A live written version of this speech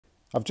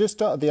I've just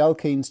started the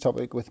alkenes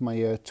topic with my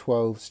year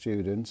 12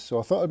 students, so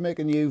I thought I'd make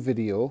a new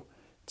video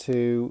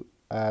to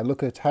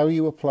look at how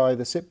you apply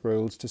the CIP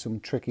rules to some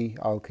tricky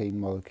alkene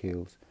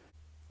molecules.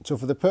 So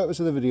for the purpose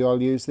of the video,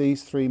 I'll use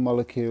these three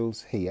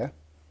molecules here.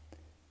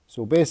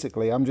 So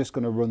basically, I'm just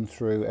going to run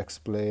through,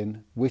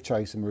 explain which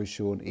isomer is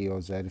shown E or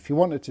Z. If you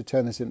wanted to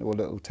turn this into a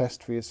little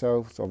test for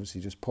yourself,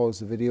 obviously just pause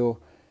the video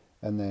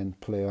and then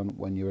play on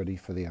when you're ready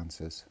for the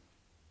answers.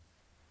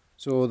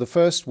 So the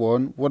first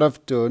one, what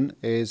I've done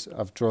is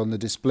I've drawn the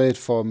displayed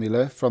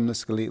formula from the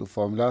skeletal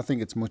formula. I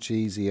think it's much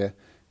easier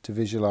to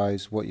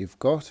visualize what you've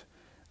got.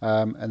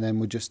 And then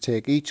we just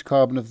take each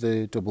carbon of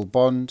the double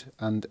bond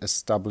and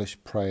establish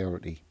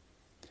priority.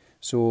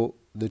 So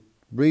the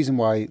reason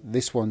why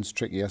this one's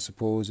tricky, I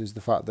suppose, is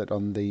the fact that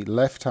on the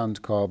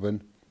left-hand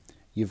carbon,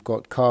 you've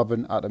got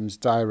carbon atoms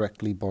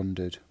directly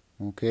bonded.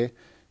 Okay,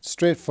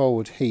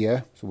 straightforward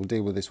here, so we'll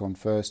deal with this one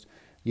first.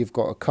 You've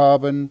got a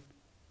carbon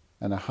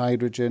and a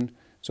hydrogen.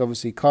 So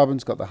obviously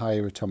carbon's got the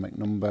higher atomic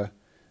number,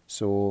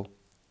 so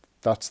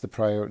that's the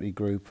priority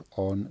group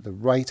on the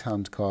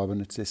right-hand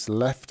carbon. It's this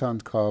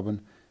left-hand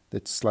carbon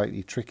that's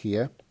slightly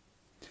trickier.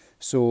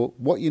 So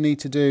what you need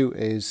to do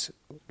is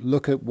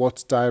look at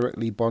what's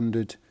directly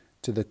bonded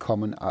to the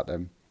common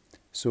atom.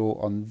 So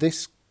on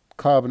this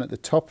carbon at the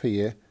top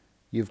here,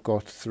 you've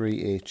got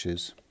 3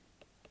 H's.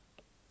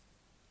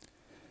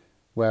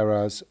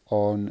 Whereas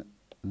on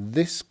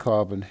this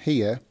carbon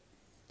here,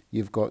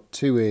 you've got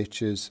 2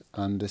 H's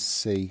and a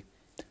C.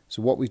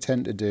 So what we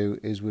tend to do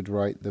is we'd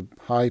write the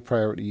high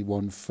priority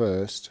one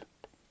first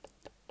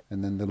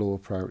and then the lower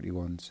priority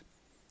ones.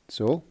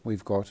 So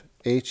we've got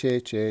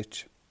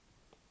HHH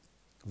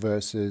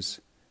versus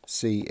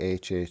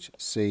CHH,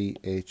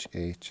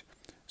 CHH.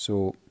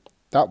 So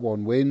that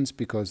one wins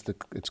because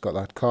it's got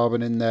that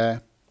carbon in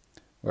there,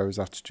 whereas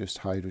that's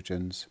just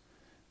hydrogens.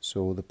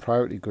 So the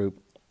priority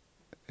group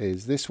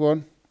is this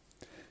one.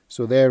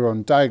 So they're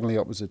on diagonally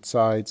opposite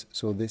sides,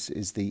 so this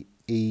is the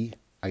E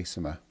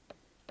isomer.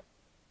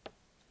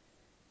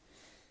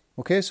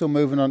 Okay, so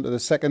moving on to the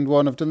second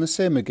one, I've done the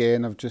same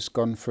again. I've just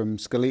gone from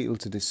skeletal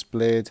to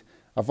displayed.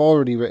 I've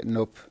already written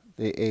up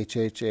the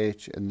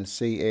HHH and the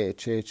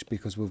CHH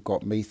because we've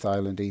got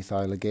methyl and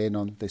ethyl again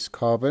on this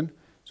carbon,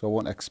 so I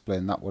won't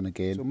explain that one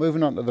again. So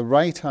moving on to the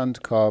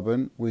right-hand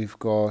carbon, we've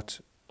got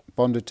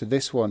bonded to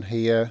this one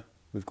here,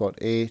 we've got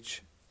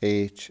H,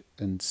 H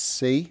and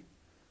C.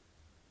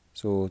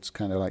 So it's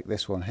kind of like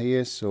this one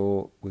here,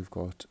 so we've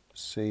got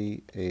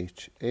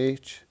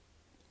CHH.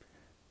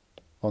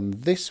 On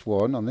this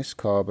one, on this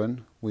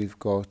carbon, we've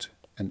got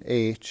an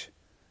H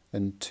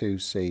and 2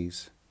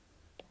 C's.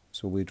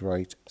 So we'd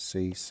write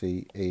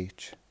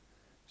CCH.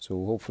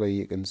 So hopefully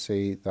you can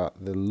see that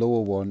the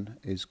lower one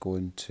is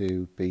going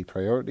to be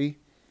priority.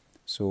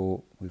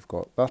 So we've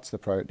got, that's the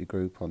priority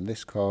group on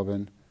this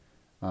carbon,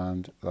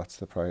 and that's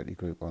the priority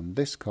group on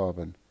this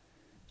carbon.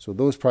 So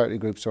those priority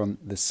groups are on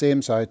the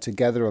same side,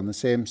 together on the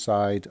same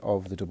side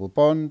of the double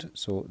bond.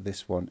 So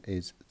this one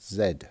is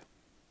Z.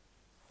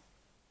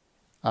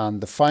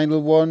 And the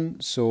final one,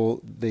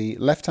 so the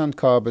left-hand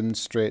carbon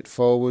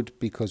straightforward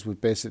because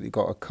we've basically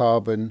got a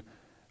carbon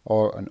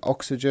or an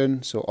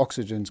oxygen. So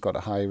oxygen's got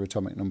a higher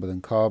atomic number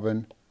than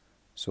carbon.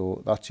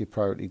 So that's your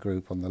priority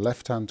group on the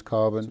left-hand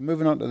carbon. So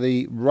moving on to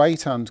the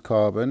right-hand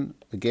carbon,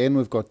 again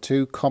we've got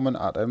 2 common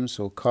atoms,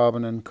 so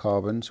carbon and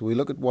carbon. So we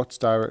look at what's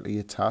directly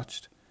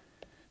attached.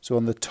 So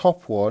on the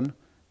top one,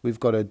 we've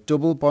got a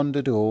double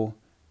bonded O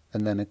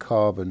and then a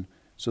carbon.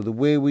 So the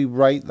way we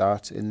write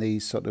that in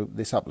these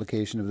this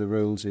application of the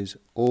rules is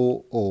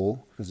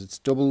OO, because it's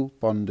double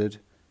bonded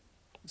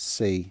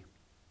C.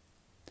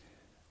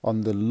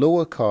 On the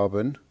lower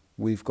carbon,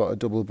 we've got a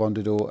double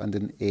bonded O and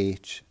an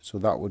H. So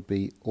that would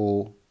be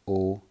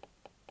OOH.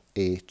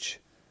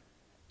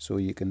 So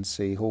you can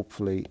see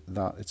hopefully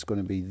that it's going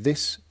to be,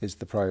 this is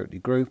the priority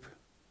group,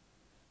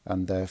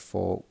 and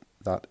therefore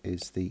that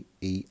is the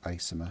E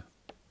isomer.